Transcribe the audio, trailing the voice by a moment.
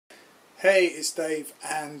Hey, it's Dave,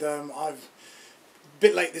 and I've a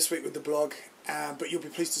bit late this week with the blog, but you'll be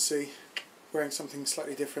pleased to see wearing something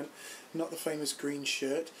slightly different, not the famous green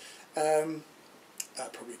shirt, probably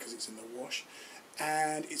because it's in the wash.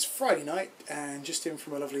 And it's Friday night, and just in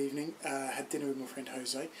from a lovely evening. Had dinner with my friend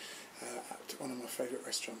Jose at one of my favourite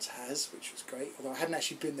restaurants, which was great. Although I hadn't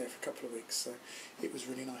actually been there for a couple of weeks, so it was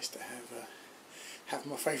really nice to have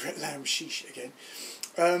my favourite lamb sheesh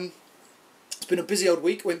again. It's been a busy old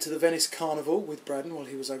week. Went to the Venice Carnival with Braden while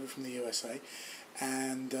he was over from the USA,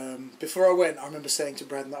 and before I went, I remember saying to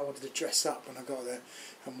Braden that I wanted to dress up when I got there.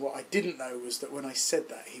 And what I didn't know was that when I said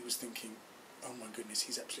that, he was thinking, "Oh my goodness,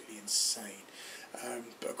 he's absolutely insane."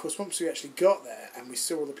 But of course, once we actually got there and we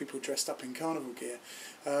saw all the people dressed up in carnival gear,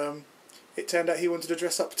 it turned out he wanted to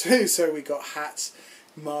dress up too. So we got hats,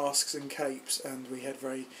 masks, and capes, and we had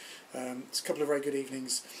a couple of very good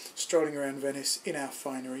evenings strolling around Venice in our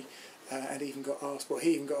finery. And even got asked. Well,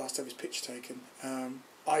 he even got asked to have his picture taken.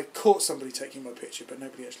 I caught somebody taking my picture, but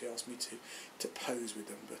nobody actually asked me to pose with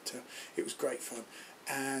them. But it was great fun,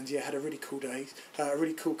 and yeah, had a really cool day, a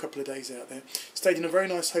really cool couple of days out there. Stayed in a very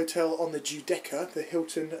nice hotel on the Giudecca, the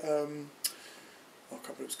Hilton. I can't remember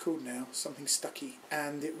what it was called now, something Stucky,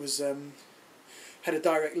 and it was had a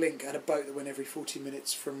direct link. Had a boat that went every 40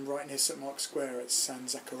 minutes from right near St Mark's Square at San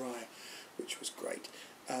Zaccaria, which was great.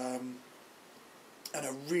 And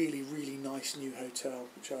a really, really nice new hotel,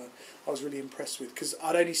 which I was really impressed with, because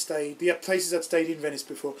I'd only stayed, the places I'd stayed in Venice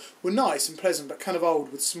before were nice and pleasant, but kind of old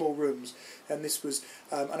with small rooms, and this was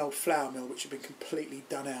an old flour mill which had been completely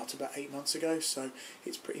done out about 8 months ago, so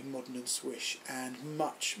it's pretty modern and swish, and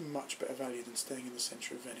much, much better value than staying in the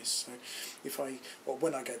centre of Venice. So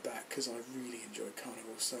when I go back, because I really enjoyed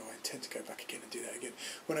Carnival, so I intend to go back again and do that again.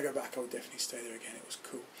 When I go back, I'll definitely stay there again. It was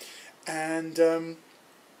cool. And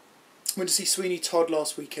went to see Sweeney Todd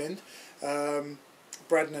last weekend.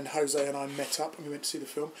 Braden and Jose and I met up and we went to see the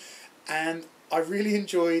film, and I really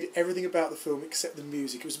enjoyed everything about the film except the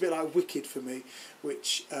music. It was a bit like Wicked for me,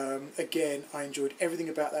 which again, I enjoyed everything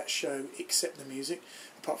about that show except the music,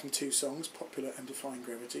 apart from 2 songs, Popular and Defying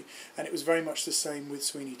Gravity, and it was very much the same with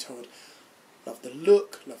Sweeney Todd. Loved the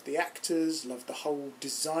look, loved the actors, loved the whole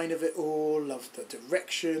design of it all, loved the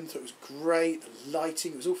direction, thought it was great, the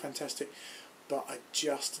lighting, it was all fantastic. But I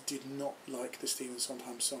just did not like the Stephen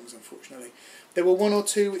Sondheim songs, unfortunately. There were 1 or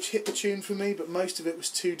 2 which hit the tune for me, but most of it was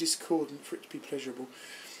too discordant for it to be pleasurable.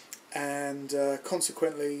 And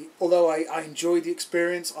consequently, although I enjoyed the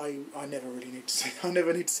experience, I never really need to see. I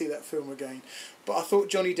never need to see that film again. But I thought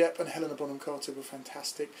Johnny Depp and Helena Bonham Carter were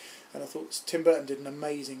fantastic, and I thought Tim Burton did an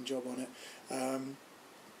amazing job on it.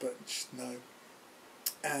 But just no.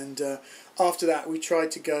 And after that, we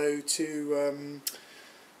tried to go to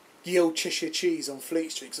Ye Old Cheshire Cheese on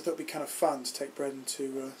Fleet Street, because I thought it'd be kind of fun to take Braden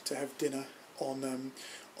to have dinner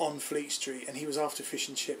on Fleet Street, and he was after fish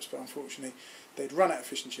and chips, but unfortunately they'd run out of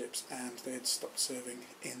fish and chips and they had stopped serving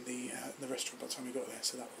in the restaurant by the time we got there,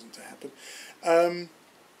 so that wasn't to happen.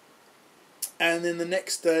 And then the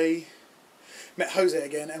next day met Jose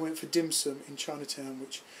again and went for dim sum in Chinatown,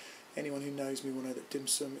 which anyone who knows me will know that dim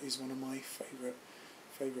sum is one of my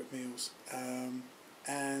favourite meals.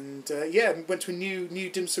 And yeah, went to a new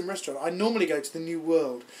dim sum restaurant. I normally go to the New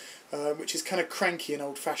World, which is kind of cranky and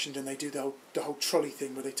old-fashioned, and they do the whole trolley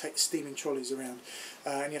thing where they take steaming trolleys around,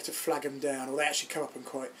 and you have to flag them down, or they actually come up and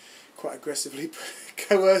quite aggressively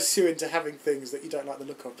coerce you into having things that you don't like the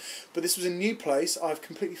look of. But this was a new place. I've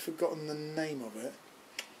completely forgotten the name of it,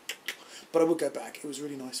 but I will go back. It was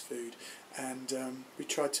really nice food, and we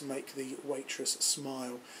tried to make the waitress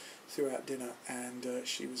smile throughout dinner, and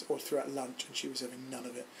throughout lunch, and she was having none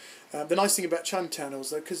of it. The nice thing about Chinatown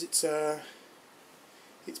was, though, because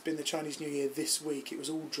it's been the Chinese New Year this week, it was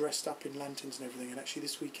all dressed up in lanterns and everything, and actually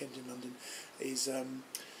this weekend in London is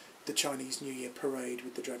the Chinese New Year parade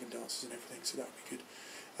with the dragon dances and everything, so that'll be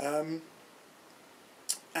good.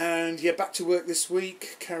 And yeah, back to work this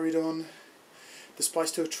week, carried on. The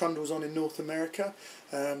Spice Tour Trundle's on in North America.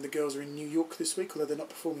 The girls are in New York this week, although they're not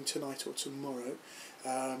performing tonight or tomorrow.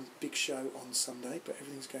 Big show on Sunday, but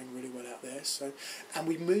everything's going really well out there. And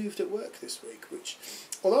we moved at work this week, which,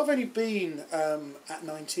 although I've only been at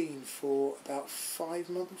 19 for about 5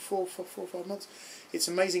 months, 4 or 5 months, it's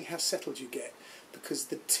amazing how settled you get, because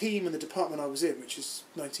the team and the department I was in, which is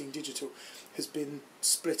 19 Digital, has been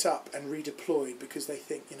split up and redeployed, because they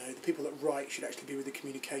think, the people that write should actually be with the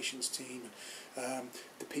communications team, and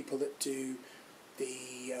the people that do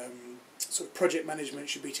the sort of project management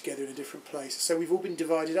should be together in a different place. So we've all been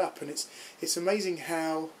divided up, and it's amazing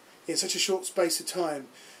how in such a short space of time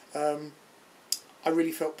I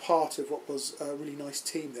really felt part of what was a really nice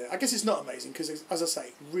team there. I guess it's not amazing because, as I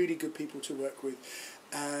say, really good people to work with,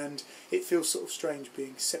 and it feels sort of strange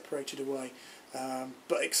being separated away.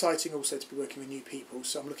 But exciting also to be working with new people,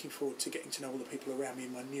 so I'm looking forward to getting to know all the people around me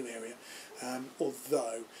in my new area,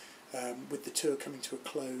 although with the tour coming to a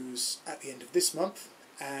close at the end of this month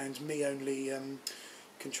and me only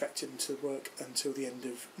contracted to work until the end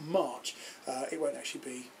of March, it won't actually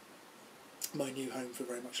be my new home for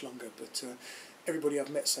very much longer, but everybody I've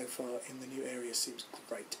met so far in the new area seems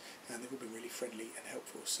great, and they've all been really friendly and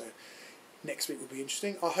helpful, so next week will be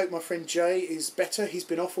interesting. I hope my friend Jay is better. He's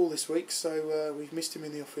been off all this week, so we've missed him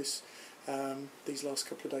in the office these last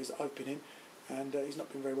couple of days that I've been in, and he's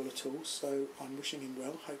not been very well at all, so I'm wishing him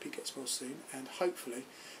well. Hope he gets well soon, and hopefully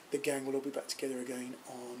the gang will all be back together again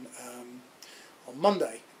on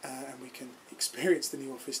Monday, and we can experience the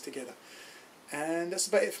new office together. And that's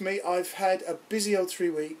about it for me. I've had a busy old 3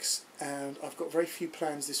 weeks, and I've got very few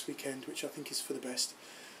plans this weekend, which I think is for the best.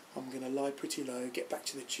 I'm going to lie pretty low, get back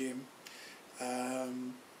to the gym,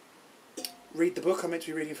 read the book I'm meant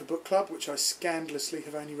to be reading for book club, which I scandalously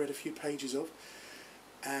have only read a few pages of,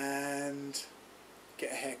 and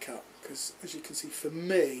get a haircut, because as you can see, for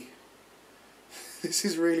me this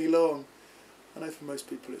is really long. I know for most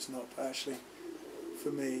people it's not, but actually for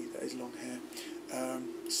me that is long hair.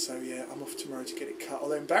 So yeah, I'm off tomorrow to get it cut,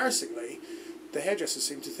 although embarrassingly the hairdresser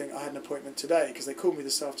seemed to think I had an appointment today, because they called me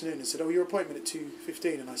this afternoon and said, "Oh, your appointment at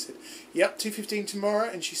 2:15," and I said, "Yep, 2:15 tomorrow,"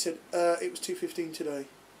 and she said, "It was 2:15 today."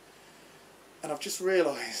 And I've just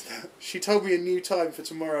realised that she told me a new time for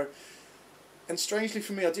tomorrow, and strangely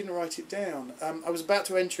for me I didn't write it down. I was about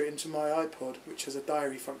to enter it into my iPod, which has a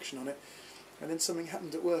diary function on it, and then something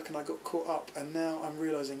happened at work and I got caught up, and now I'm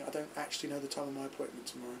realising I don't actually know the time of my appointment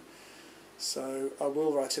tomorrow. So I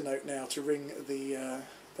will write a note now to ring the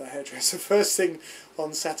hairdresser first thing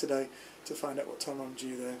on Saturday to find out what time I'm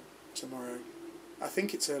due there tomorrow. I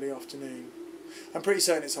think it's early afternoon. I'm pretty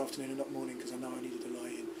certain it's afternoon and not morning, because I know I needed to lie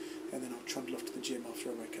in, and then I'll trundle off to the gym after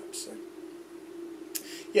I wake up. So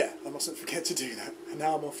yeah, I mustn't forget to do that. And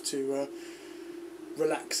now I'm off to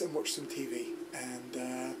relax and watch some TV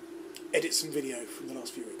and edit some video from the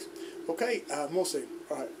last few weeks. Okay, more soon.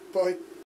 Alright, bye.